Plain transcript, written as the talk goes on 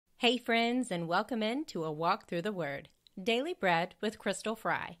Hey friends, and welcome in to A Walk Through the Word, Daily Bread with Crystal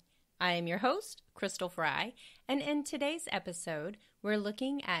Fry. I am your host, Crystal Fry, and in today's episode, we're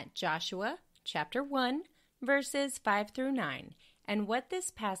looking at Joshua chapter 1, verses 5 through 9, and what this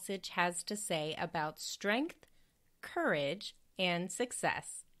passage has to say about strength, courage, and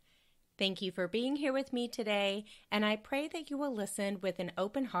success. Thank you for being here with me today, and I pray that you will listen with an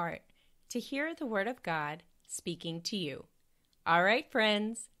open heart to hear the Word of God speaking to you. All right,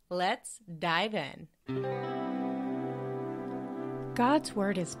 friends. Let's dive in. God's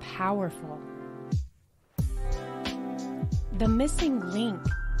Word is powerful. The missing link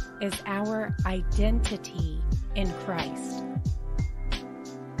is our identity in Christ.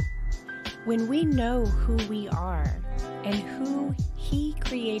 When we know who we are and who He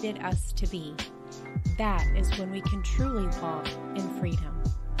created us to be, that is when we can truly walk in freedom.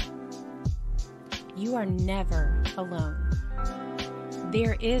 You are never alone.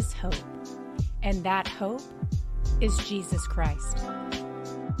 There is hope, and that hope is Jesus Christ.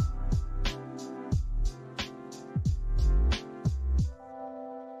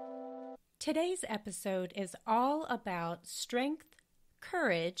 Today's episode is all about strength,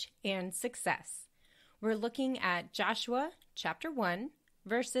 courage, and success. We're looking at Joshua chapter 1,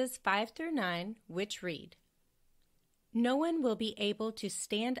 verses 5 through 9, which read, "No one will be able to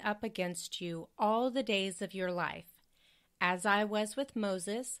stand up against you all the days of your life. As I was with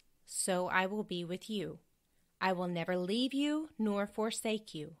Moses, so I will be with you. I will never leave you nor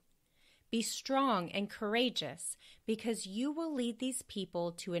forsake you. Be strong and courageous, because you will lead these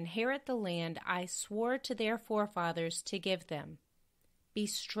people to inherit the land I swore to their forefathers to give them. Be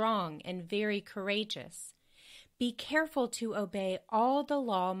strong and very courageous. Be careful to obey all the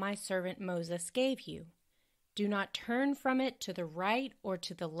law my servant Moses gave you. Do not turn from it to the right or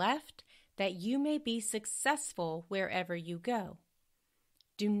to the left, that you may be successful wherever you go.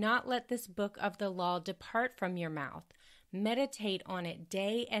 Do not let this book of the law depart from your mouth. Meditate on it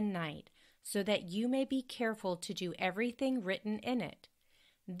day and night, so that you may be careful to do everything written in it.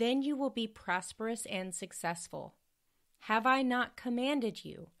 Then you will be prosperous and successful. Have I not commanded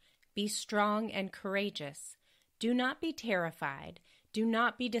you? Be strong and courageous. Do not be terrified. Do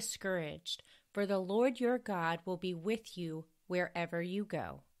not be discouraged, for the Lord your God will be with you wherever you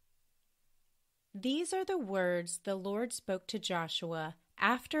go." These are the words the Lord spoke to Joshua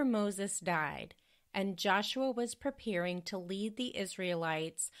after Moses died, and Joshua was preparing to lead the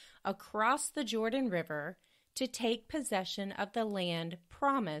Israelites across the Jordan River to take possession of the land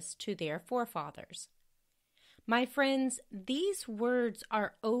promised to their forefathers. My friends, these words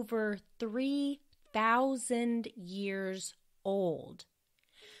are over 3,000 years old,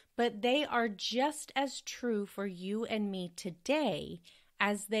 but they are just as true for you and me today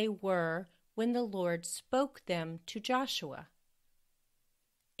as they were when the Lord spoke them to Joshua.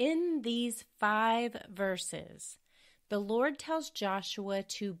 In these 5 verses, the Lord tells Joshua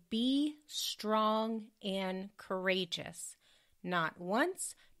to be strong and courageous, not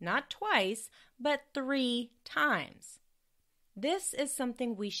once, not twice, but 3 times. This is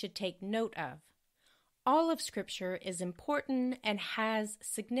something we should take note of. All of Scripture is important and has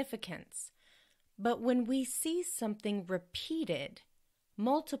significance, but when we see something repeated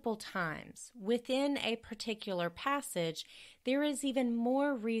multiple times within a particular passage, there is even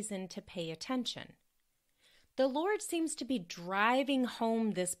more reason to pay attention. The Lord seems to be driving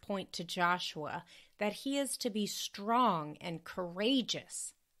home this point to Joshua, that he is to be strong and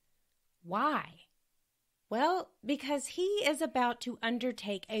courageous. Why? Well, because he is about to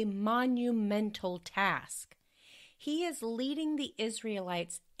undertake a monumental task. He is leading the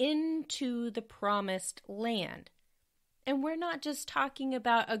Israelites into the promised land. And we're not just talking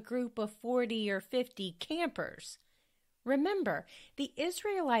about a group of 40 or 50 campers. Remember, the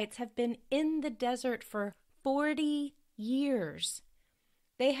Israelites have been in the desert for 40 years.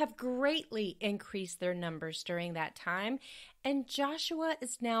 They have greatly increased their numbers during that time, and Joshua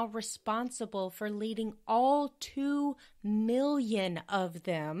is now responsible for leading all 2 million of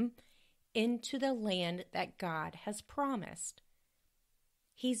them into the land that God has promised.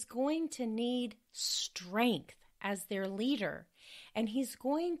 He's going to need strength as their leader, and he's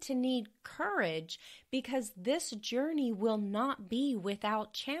going to need courage because this journey will not be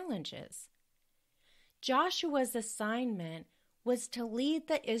without challenges. Joshua's assignment was to lead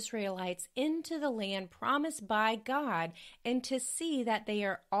the Israelites into the land promised by God and to see that they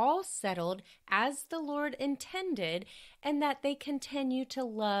are all settled as the Lord intended and that they continue to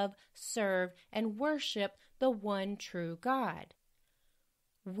love, serve, and worship the one true God.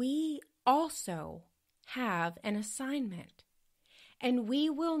 We also have an assignment, and we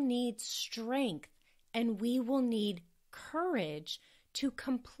will need strength and we will need courage to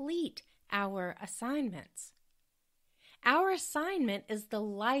complete our assignments. Our assignment is the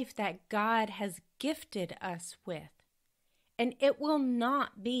life that God has gifted us with, and it will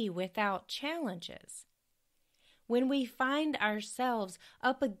not be without challenges. When we find ourselves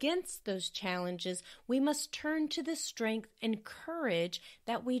up against those challenges, we must turn to the strength and courage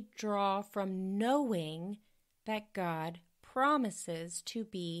that we draw from knowing that God promises to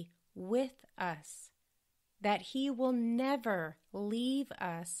be with us, that He will never leave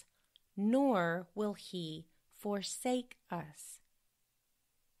us, nor will He forsake us.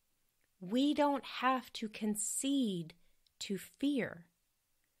 We don't have to concede to fear.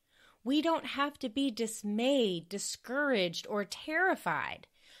 We don't have to be dismayed, discouraged, or terrified,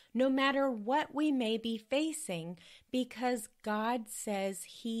 no matter what we may be facing, because God says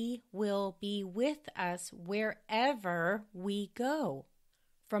He will be with us wherever we go.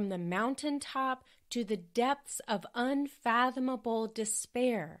 From the mountaintop to the depths of unfathomable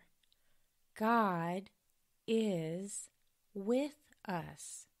despair, God is with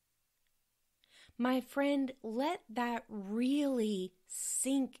us. My friend, let that really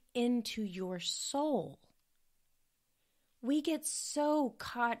sink into your soul. We get so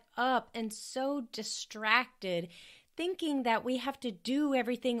caught up and so distracted thinking that we have to do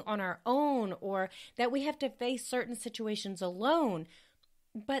everything on our own or that we have to face certain situations alone.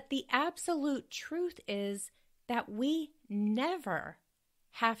 But the absolute truth is that we never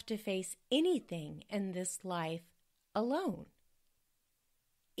have to face anything in this life alone.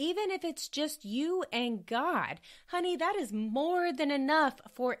 Even if it's just you and God, honey, that is more than enough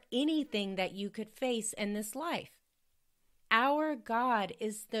for anything that you could face in this life. Our God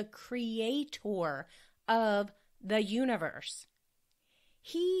is the creator of the universe.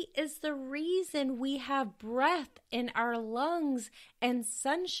 He is the reason we have breath in our lungs and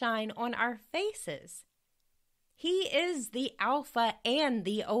sunshine on our faces. He is the Alpha and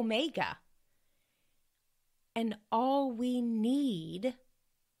the Omega. And all we need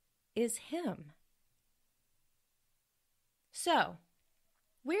is Him. So,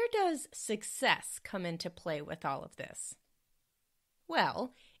 where does success come into play with all of this?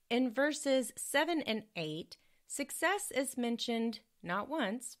 Well, in verses 7 and 8, success is mentioned not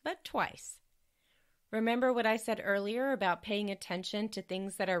once, but twice. Remember what I said earlier about paying attention to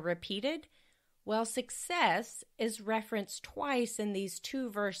things that are repeated? Well, success is referenced twice in these two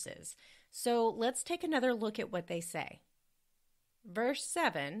verses. So let's take another look at what they say. Verse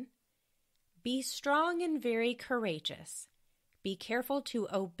 7, "Be strong and very courageous. Be careful to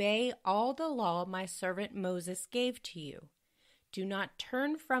obey all the law my servant Moses gave to you. Do not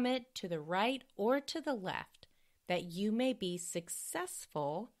turn from it to the right or to the left, that you may be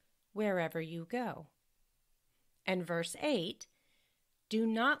successful wherever you go." And verse 8, "Do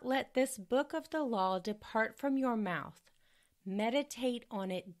not let this book of the law depart from your mouth. Meditate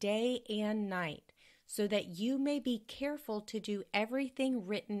on it day and night, so that you may be careful to do everything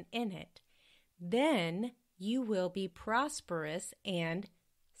written in it. Then you will be prosperous and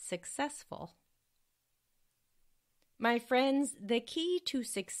successful." My friends, the key to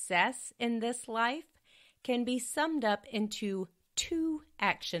success in this life can be summed up into two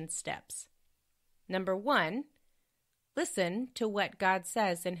action steps. Number 1, listen to what God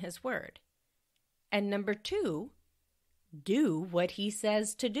says in His Word. And number 2, do what He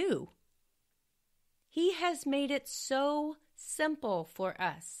says to do. He has made it so simple for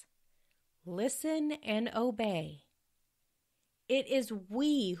us. Listen and obey. It is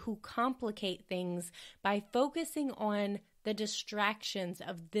we who complicate things by focusing on the distractions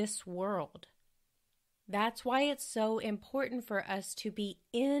of this world. That's why it's so important for us to be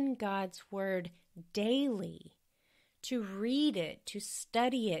in God's Word daily, to read it, to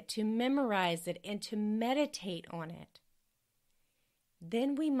study it, to memorize it, and to meditate on it.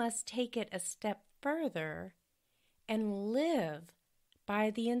 Then we must take it a step further and live by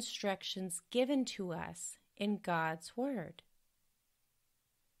the instructions given to us in God's Word.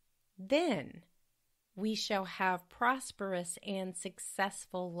 Then we shall have prosperous and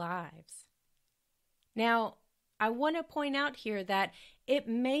successful lives. Now, I want to point out here that it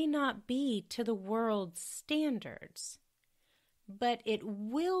may not be to the world's standards, but it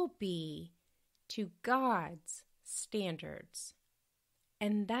will be to God's standards.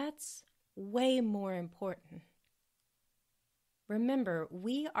 And that's way more important. Remember,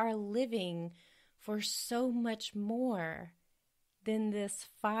 we are living for so much more than this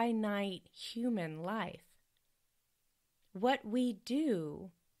finite human life. What we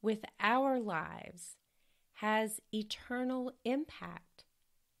do with our lives has eternal impact.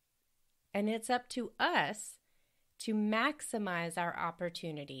 And it's up to us to maximize our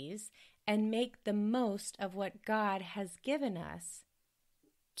opportunities and make the most of what God has given us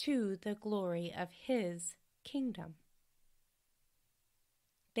to the glory of His kingdom.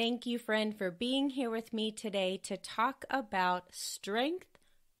 Thank you, friend, for being here with me today to talk about strength,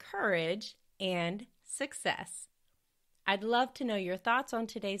 courage, and success. I'd love to know your thoughts on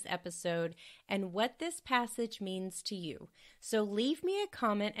today's episode and what this passage means to you. So leave me a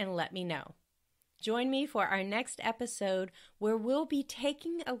comment and let me know. Join me for our next episode where we'll be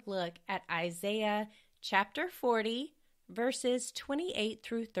taking a look at Isaiah chapter 40, verses 28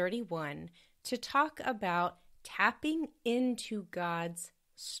 through 31 to talk about tapping into God's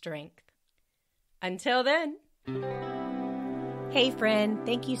strength. Until then. Hey friend,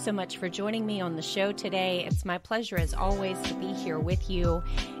 thank you so much for joining me on the show today. It's my pleasure as always to be here with you.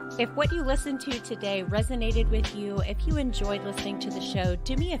 If what you listened to today resonated with you, if you enjoyed listening to the show,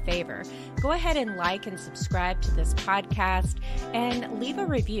 do me a favor. Go ahead and like and subscribe to this podcast and leave a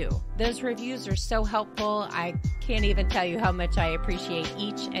review. Those reviews are so helpful. I can't even tell you how much I appreciate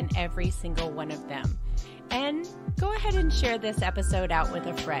each and every single one of them. And go ahead and share this episode out with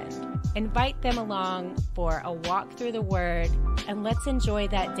a friend. Invite them along for a walk through the Word, and let's enjoy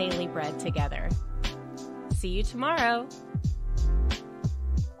that daily bread together. See you tomorrow.